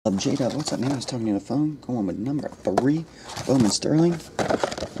of Jdub. What's up, man? I was talking to the phone. Going with number 3, Bowman Sterling.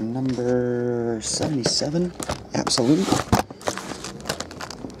 Number 77, Absolute.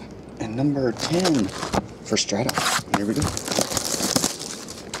 And number 10 for Strata. Here we go.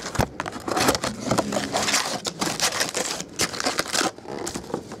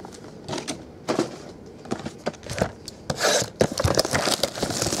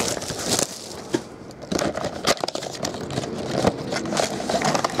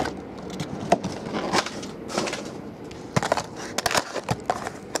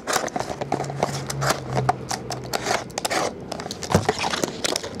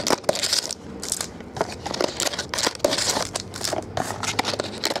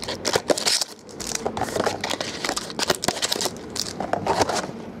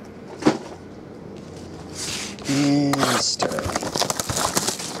 And Sterling.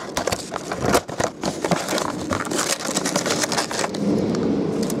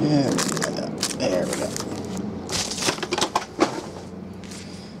 There we go.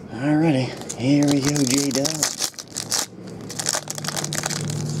 Alrighty, here we go, Jdub.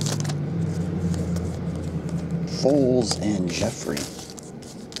 Foles and Jeffrey.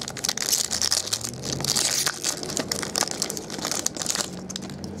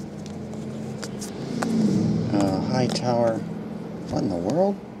 High tower. What in the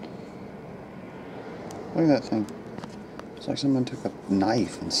world? Look at that thing. It's like someone took a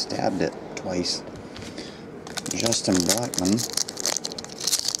knife and stabbed it twice. Justin Blackman.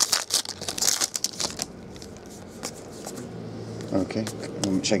 Okay,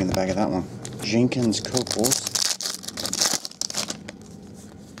 I'm checking the back of that one. Jenkins Copels.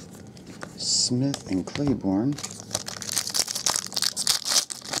 Smith and Claiborne.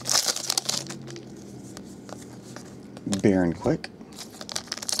 Baron Quick.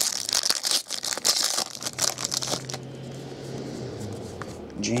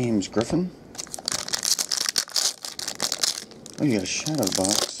 James Griffin. Oh, you got a shadow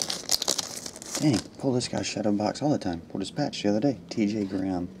box. Dang, pull this guy's shadow box all the time. Pulled his patch the other day. TJ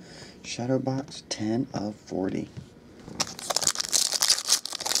Graham. Shadow box 10 of 40.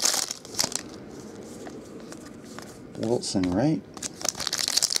 Wilson Wright.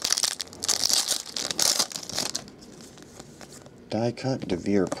 Die cut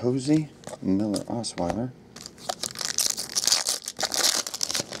DeVere Posey. Miller Osweiler.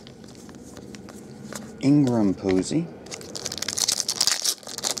 Ingram Posey.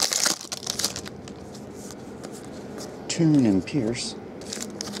 Toon and Pierce.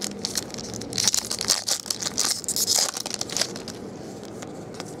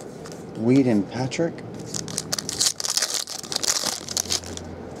 Weed and Patrick.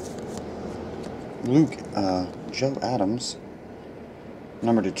 Luke, Joe Adams.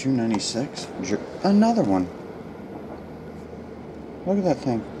 Number to 296. Another one. Look at that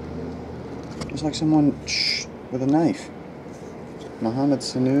thing. Just like someone with a knife. Mohamed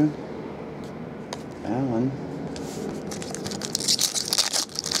Sanu. Allen.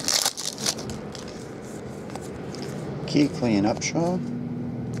 Keekly and Upshaw.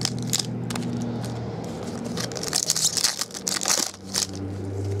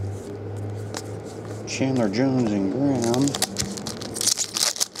 Chandler Jones and Graham.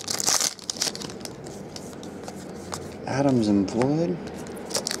 Adams and Floyd.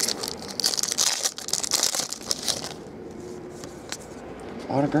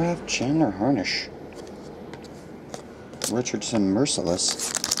 Autograph Chandler Harnish. Richardson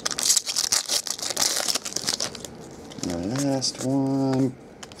Merciless. And the last one,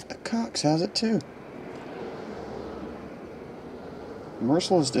 Cox has it too.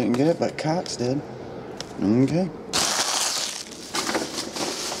 Merciless didn't get it, but Cox did. Okay. I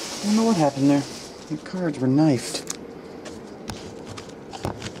don't know what happened there. The cards were knifed.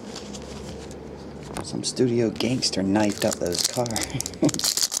 Some studio gangster knifed up those cards.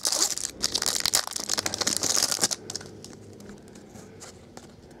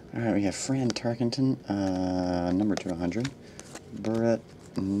 Alright, we have Fran Tarkenton, number 200. Brett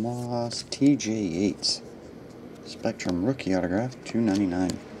Moss, TJ Yates. Spectrum rookie autograph,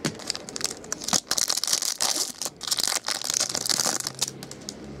 $2.99.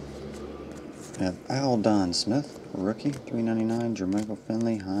 We have Al Don Smith, rookie, $3.99. Jermichael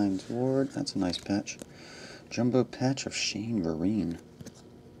Finley, Hines Ward. That's a nice patch. Jumbo patch of Shane Vereen,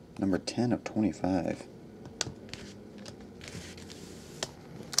 number 10 of 25.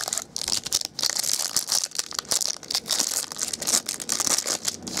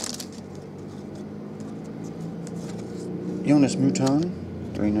 Jonas Mouton,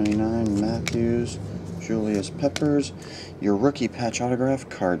 $3.99. Matthews, Julius Peppers. Your rookie patch autograph,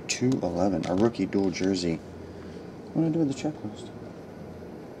 card 211. A rookie dual jersey. What do I do with the checklist?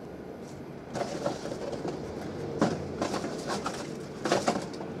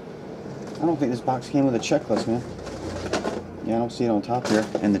 don't think this box came with a checklist, man. Yeah, I don't see it on top here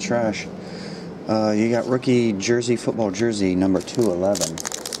in the trash. You got rookie jersey, football jersey, number 211.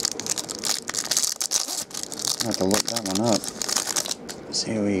 I have to look that one up.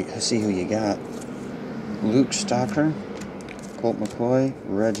 See who you got. Luke Stocker, Colt McCoy,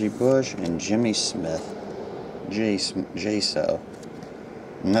 Reggie Bush, and Jimmy Smith. J-So.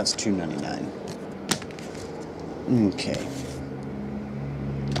 And that's $2.99. Okay.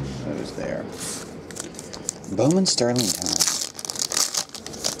 That was there. Bowman Sterling time.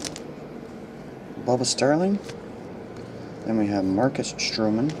 Bubba Sterling. Then we have Marcus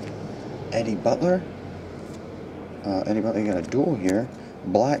Stroman. Eddie Butler. You got a duel here.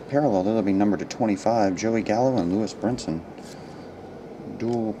 Black parallel. That'll be numbered to 25. Joey Gallo and Lewis Brinson.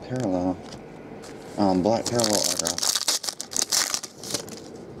 Dual parallel. Black parallel autograph.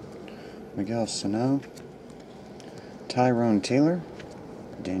 Miguel Sano. Tyrone Taylor.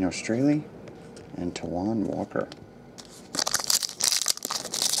 Daniel Straley. And Tawan Walker.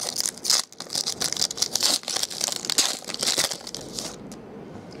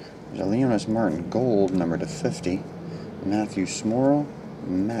 There's a Leonis Martin Gold, number to 50. Matthew Smorrell,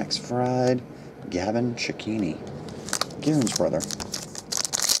 Max Fried, Gavin Cicchini. Gavin's brother.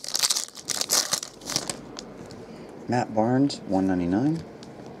 Matt Barnes, $1.99.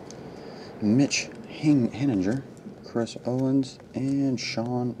 Mitch Henninger, Chris Owens, and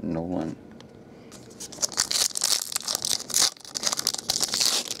Sean Nolan.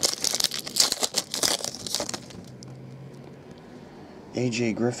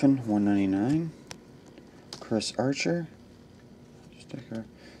 AJ Griffin, $1.99. Chris Archer, sticker.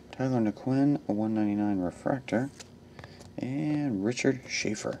 Tyler NeQuinn, a $1.99 refractor. And Richard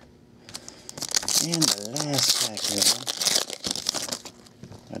Schaefer. And the last pack here,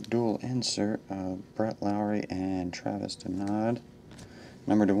 a dual insert of Brett Lowry and Travis Denard.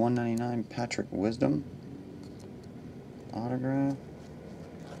 Number to 199, Patrick Wisdom. Autograph.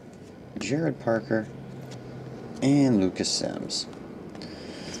 Jared Parker. And Lucas Sims.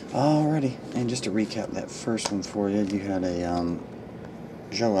 Alrighty, and just to recap that first one for you, you had a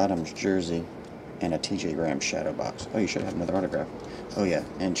Joe Adams jersey and a TJ Graham shadow box. Oh, you should have another autograph. Oh yeah,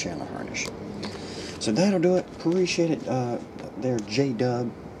 and Chandler Harnish. So that'll do it. Appreciate it there, Jdub.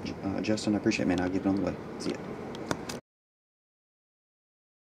 Justin, I appreciate it, man. I'll give it on the way. See ya.